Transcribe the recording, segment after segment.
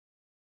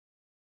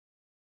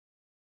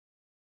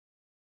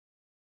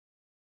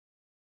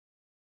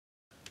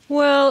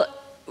Well,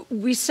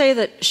 we say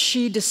that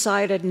she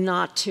decided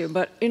not to,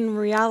 but in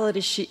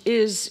reality she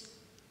is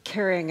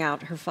carrying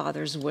out her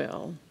father's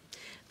will,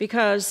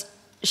 because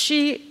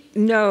she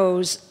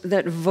knows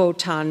that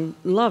Wotan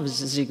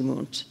loves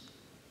Siegmund.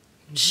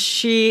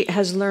 She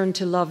has learned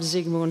to love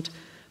Siegmund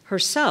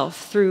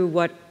herself through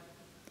what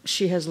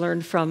she has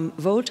learned from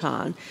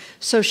Wotan.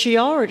 So she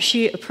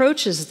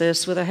approaches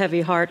this with a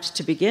heavy heart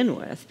to begin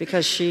with,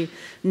 because she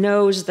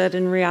knows that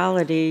in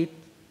reality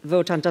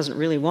Wotan doesn't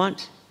really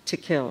want to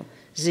kill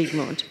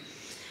Siegmund.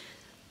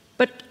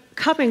 But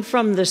coming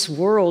from this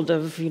world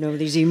of,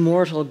 these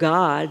immortal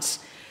gods,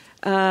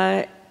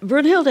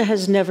 Brünnhilde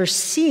has never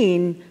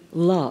seen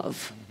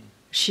love.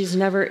 She's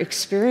never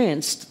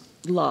experienced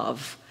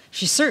love.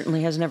 She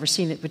certainly has never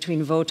seen it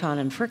between Wotan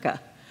and Fricka.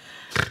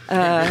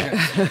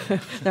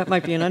 That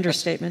might be an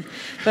understatement.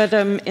 But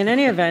in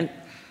any event,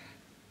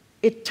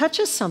 it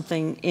touches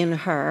something in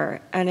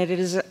her, and it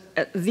is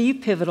the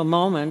pivotal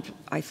moment,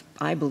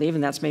 I believe,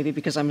 and that's maybe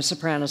because I'm a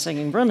soprano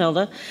singing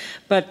Brünnhilde,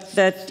 but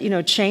that,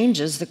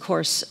 changes the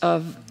course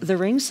of the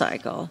ring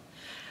cycle.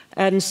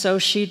 And so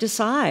she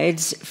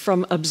decides,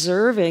 from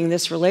observing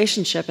this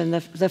relationship and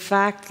the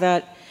fact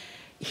that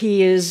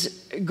he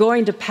is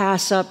going to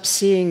pass up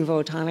seeing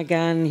Wotan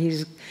again,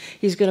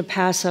 he's going to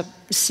pass up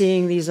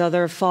seeing these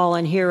other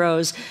fallen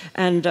heroes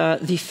and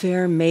the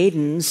fair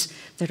maidens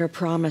that are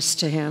promised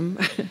to him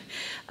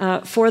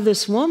for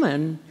this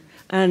woman,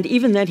 and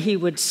even that he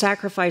would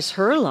sacrifice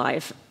her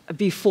life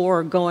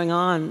before going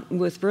on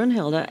with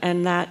Brünnhilde,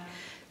 and that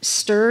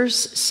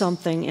stirs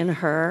something in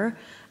her,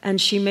 and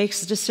she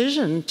makes the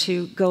decision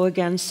to go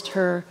against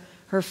her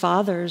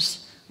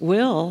father's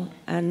will,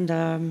 and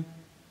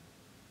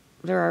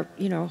there are,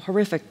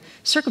 horrific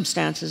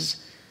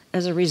circumstances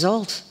as a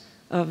result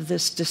of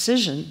this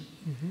decision.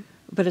 Mm-hmm.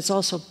 But it's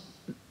also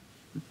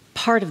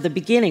part of the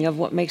beginning of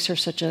what makes her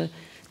such a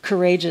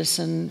courageous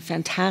and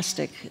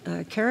fantastic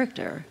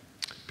character.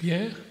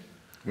 Pierre?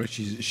 Well,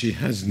 she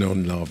has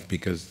known love,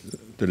 because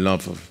the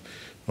love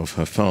of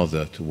her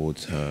father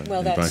towards her,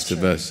 and vice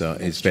versa,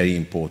 is very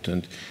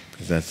important,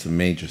 because that's the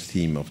major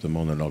theme of the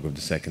monologue of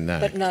the second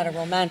act. But not a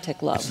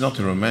romantic love. It's not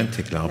a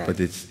romantic love, right. But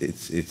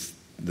it's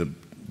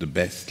the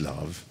best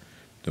love,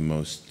 the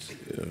most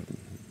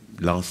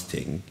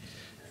lasting.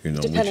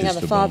 Depending on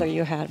the father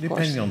you had, of course.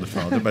 Depending on the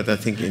father, but I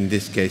think in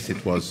this case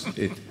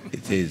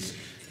it is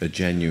a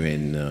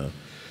genuine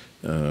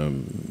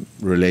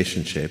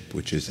relationship,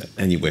 which is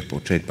anyway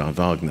portrayed by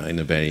Wagner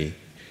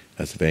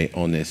as a very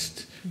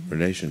honest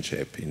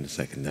relationship in the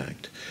second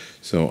act.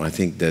 So I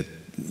think that,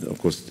 of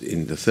course,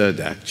 in the third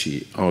act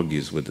she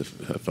argues with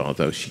her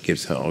father. She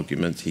gives her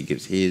arguments, he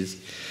gives his,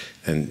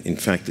 and in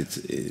fact it's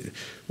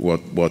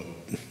what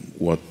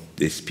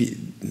this,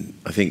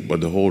 I think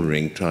what the whole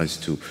ring tries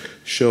to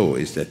show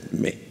is that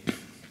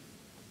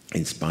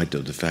in spite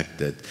of the fact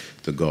that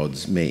the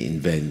gods may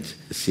invent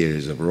a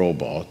series of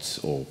robots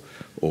or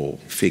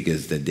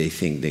figures that they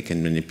think they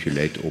can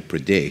manipulate or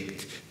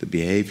predict the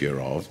behavior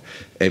of,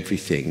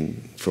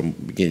 everything from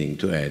beginning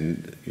to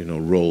end,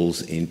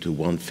 rolls into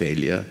one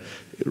failure,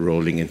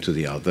 rolling into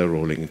the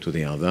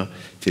other,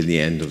 till the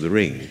end of the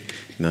ring.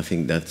 And I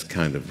think that's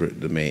kind of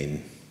the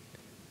main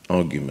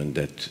argument,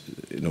 that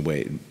in a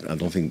way I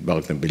don't think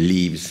Wagner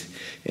believes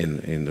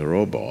in the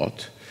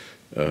robot,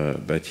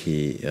 but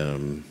he's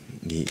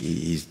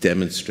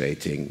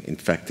demonstrating in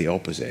fact the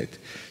opposite,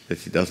 that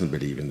he doesn't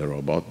believe in the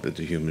robot, that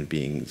the human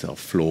beings are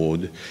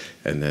flawed,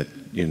 and that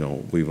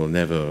we will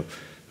never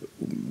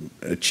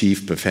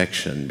achieve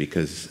perfection,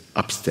 because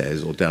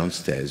upstairs or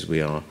downstairs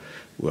we are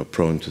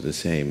prone to the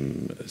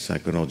same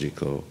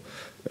psychological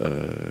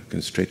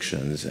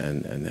constrictions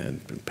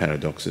and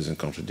paradoxes and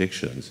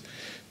contradictions.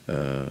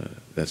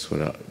 That's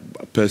what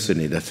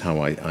personally, that's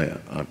how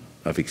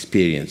I've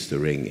experienced the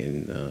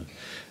ring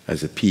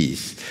as a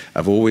piece.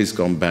 I've always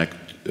gone back.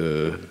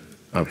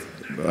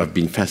 I've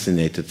been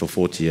fascinated for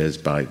 40 years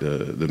by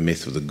the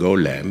myth of the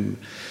golem,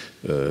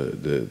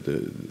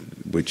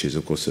 which is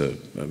of course a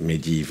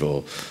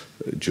medieval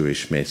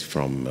Jewish myth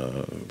from.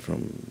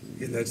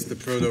 Yeah, that's the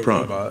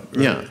proto-robot.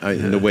 Right? Yeah,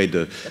 in a way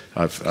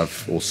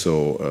I've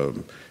also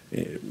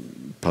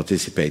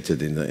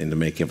participated in the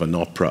making of an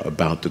opera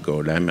about the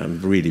golem. I'm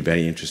really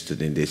very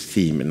interested in this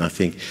theme, and I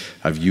think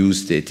I've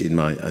used it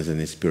as an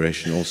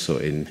inspiration also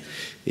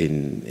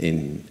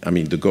I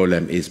mean, the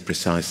golem is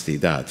precisely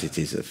that. It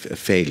is a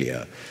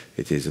failure.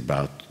 It is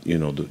about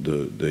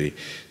the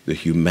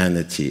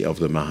humanity of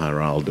the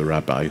Maharal, the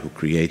rabbi who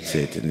creates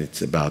it, and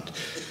it's about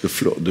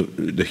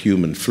the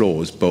human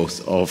flaws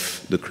both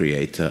of the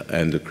creator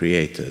and the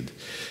created.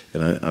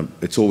 And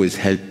it's always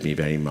helped me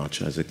very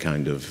much as a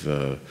kind of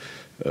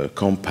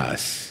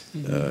compass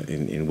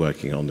in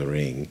working on the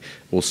ring,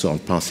 also on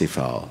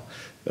Parsifal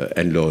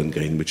and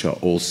Lohengrin, which are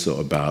also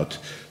about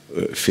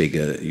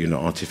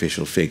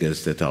artificial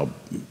figures that are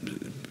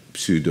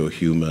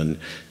pseudo-human,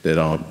 that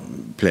are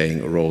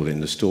playing a role in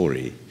the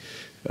story.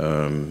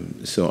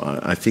 So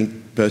I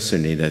think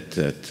personally that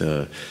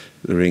the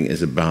ring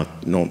is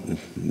about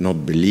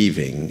not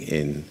believing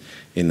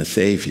in a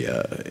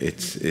savior.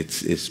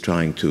 It's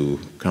trying to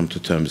come to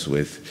terms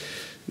with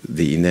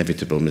the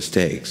inevitable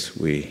mistakes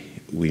we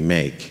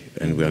make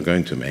and we are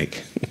going to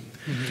make.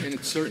 And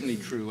it's certainly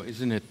true,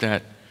 isn't it,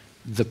 that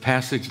the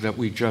passage that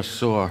we just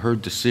saw, her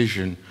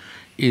decision,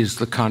 is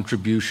the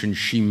contribution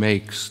she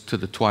makes to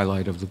the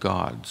twilight of the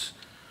gods.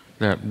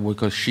 That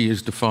because she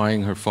is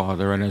defying her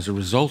father, and as a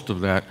result of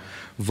that,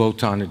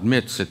 Wotan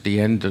admits at the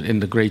end, in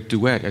the great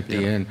duet at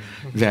the end,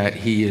 that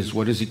he is,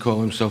 what does he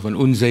call himself, an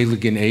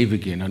unseligen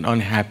Ewigen, an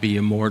unhappy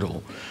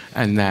immortal,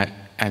 and that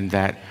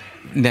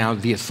now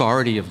the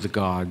authority of the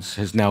gods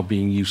has now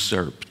been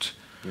usurped.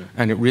 Yeah.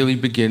 And it really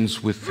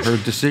begins with her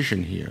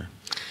decision here.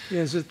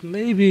 Yes, it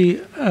may be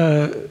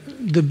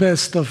the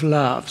best of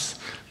loves,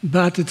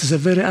 but it is a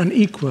very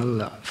unequal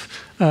love.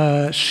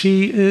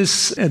 She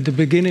is, at the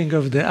beginning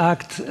of the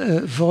act,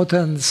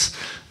 Wotan's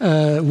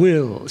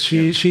will.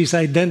 She's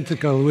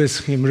identical with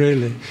him,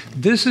 really.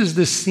 This is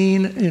the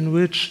scene in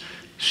which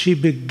she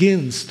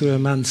begins to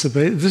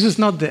emancipate. This is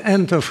not the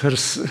end of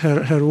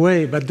her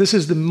way, but this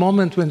is the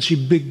moment when she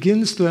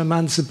begins to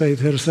emancipate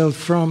herself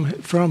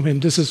from him.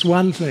 This is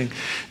one thing.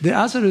 The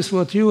other is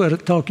what you were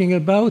talking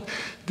about.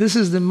 This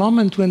is the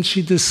moment when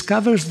she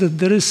discovers that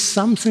there is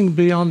something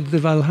beyond the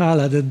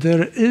Valhalla, that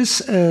there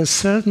is a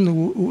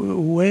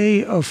certain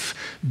way of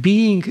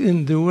being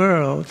in the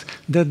world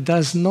that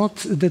is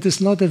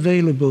not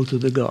available to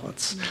the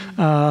gods.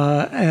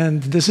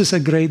 And this is a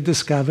great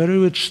discovery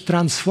which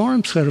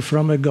transforms her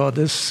from a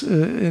goddess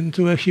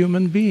into a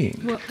human being.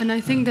 Well, and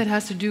I think that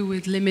has to do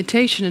with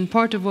limitation, and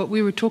part of what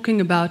we were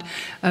talking about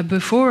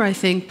before, I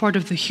think, part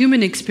of the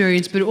human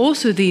experience, but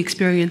also the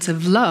experience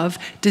of love,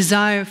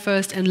 desire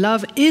first, and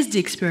love is the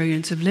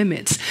experience of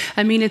limits.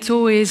 I mean,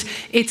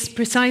 it's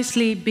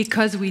precisely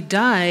because we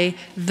die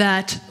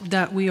that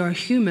we are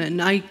human.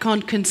 I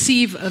can't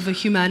conceive of a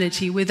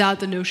humanity without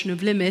the notion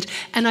of limit,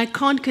 and I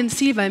can't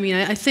conceive,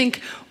 I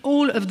think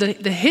all of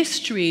the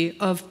history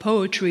of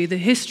poetry, the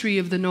history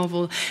of the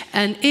novel,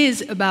 and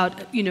is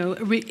about,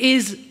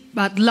 is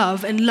about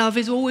love, and love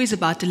is always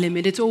about the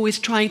limit. It's always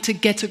trying to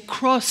get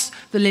across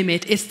the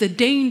limit. It's the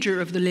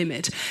danger of the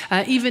limit.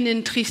 Even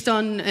in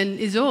Tristan and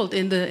Isolde,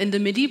 in the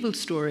medieval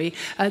story,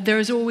 there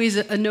is always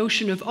a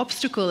notion of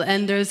obstacle.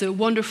 And there's a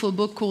wonderful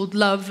book called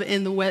Love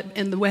in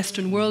the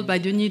Western World by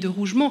Denis de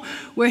Rougemont,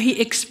 where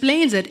he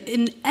explains that,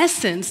 in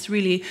essence,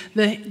 really,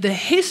 the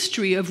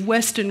history of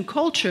Western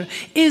culture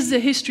is the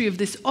history of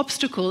this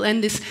obstacle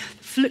and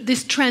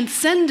this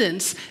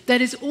transcendence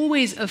that is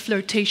always a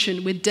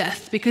flirtation with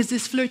death, because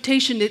this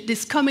flirtation,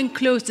 this coming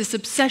close, this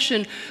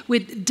obsession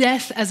with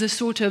death as a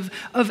sort of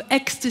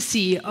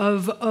ecstasy,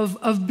 of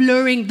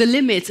blurring the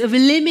limits, of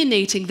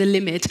eliminating the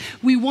limit.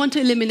 We want to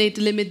eliminate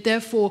the limit,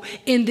 therefore,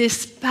 in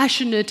this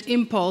passionate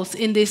impulse,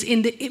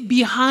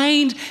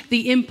 behind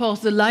the impulse,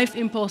 the life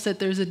impulse, that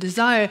there's a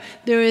desire,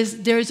 there's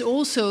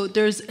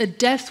a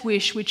death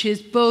wish, which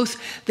is both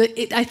the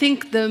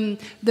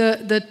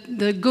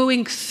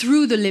going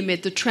through the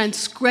limit, the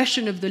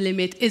transgression of the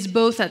limit, is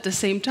both at the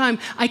same time.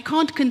 I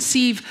can't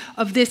conceive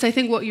of this. I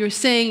think what you're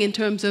saying in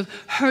terms of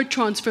her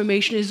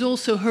transformation is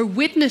also her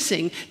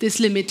witnessing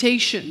this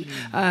limitation,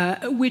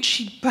 which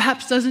she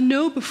perhaps doesn't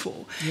know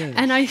before. Yes.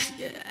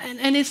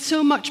 And it's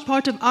so much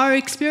part of our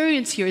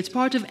experience here. It's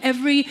part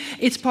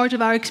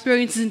of our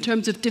experiences in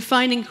terms of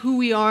defining who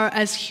we are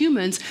as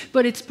humans,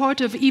 but it's part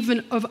of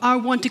even of our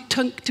wanting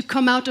to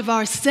come out of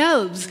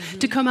ourselves,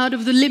 to come out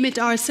of the limit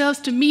ourselves,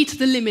 to meet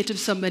the limit of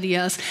somebody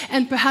else.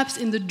 And perhaps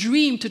in the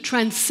dream, to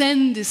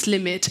transcend this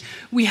limit,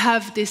 we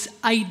have this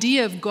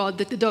idea of God,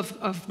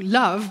 of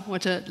love,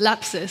 what a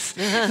lapsus,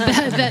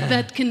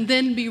 that can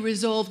then be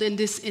resolved in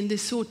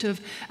this sort of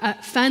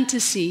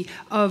fantasy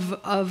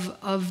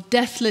of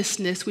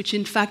deathlessness, which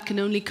in fact can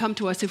only come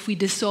to us if we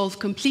dissolve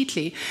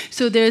completely.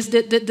 So there's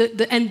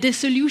and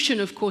dissolution,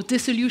 of course.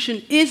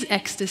 Dissolution is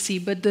ecstasy,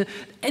 but the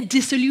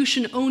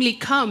dissolution only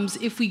comes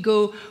if we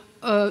go,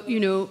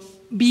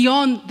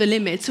 beyond the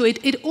limit. So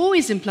it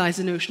always implies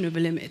the notion of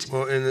a limit.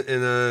 Well,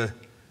 in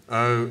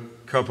a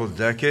couple of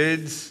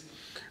decades,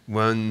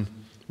 when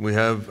we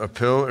have a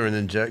pill or an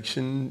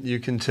injection you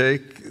can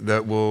take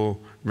that will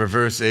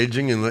reverse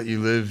aging and let you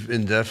live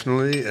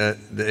indefinitely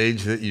at the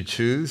age that you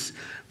choose,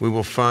 we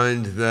will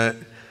find that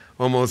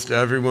almost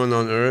everyone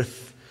on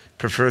Earth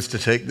prefers to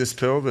take this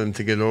pill than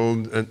to get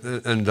old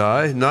and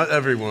die. Not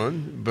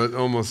everyone, but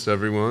almost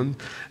everyone.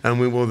 And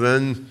we will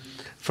then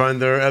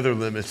find there are other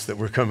limits that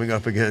we're coming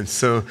up against.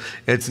 So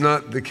it's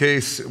not the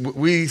case.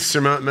 We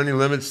surmount many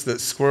limits that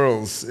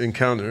squirrels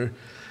encounter.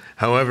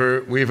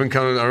 However, we've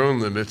encountered our own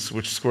limits,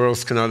 which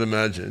squirrels cannot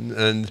imagine.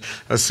 And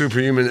a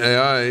superhuman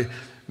AI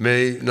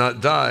may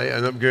not die,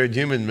 an upgraded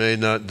human may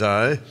not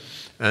die,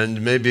 and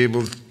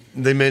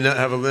they may not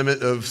have a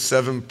limit of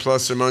 7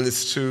 plus or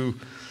minus 2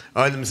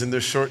 items in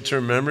their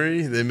short-term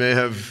memory. They may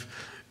have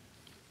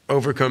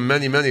overcome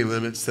many, many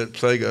limits that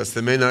plague us.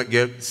 They may not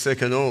get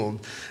sick and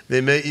old.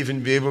 They may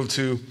even be able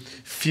to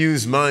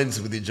fuse minds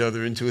with each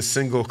other into a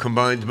single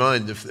combined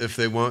mind if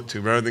they want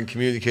to, rather than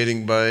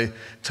communicating by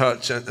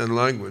touch and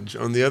language.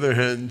 On the other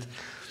hand,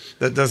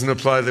 that doesn't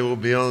apply. They will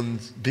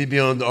be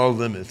beyond all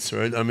limits,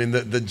 right? I mean,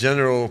 the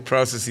general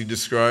process you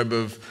describe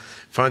of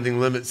finding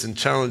limits and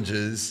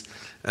challenges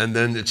and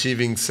then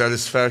achieving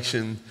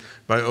satisfaction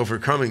by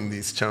overcoming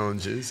these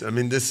challenges. I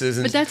mean, this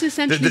isn't... But that's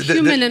essentially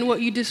human, and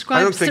what you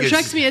described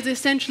strikes me as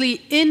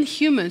essentially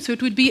inhuman. So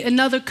it would be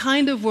another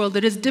kind of world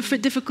that is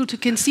difficult to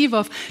conceive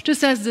of,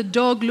 just as the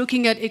dog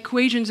looking at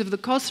equations of the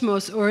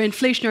cosmos or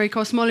inflationary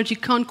cosmology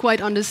can't quite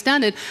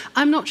understand it.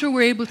 I'm not sure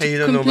we're able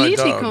to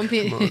completely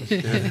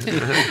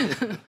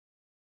comprehend.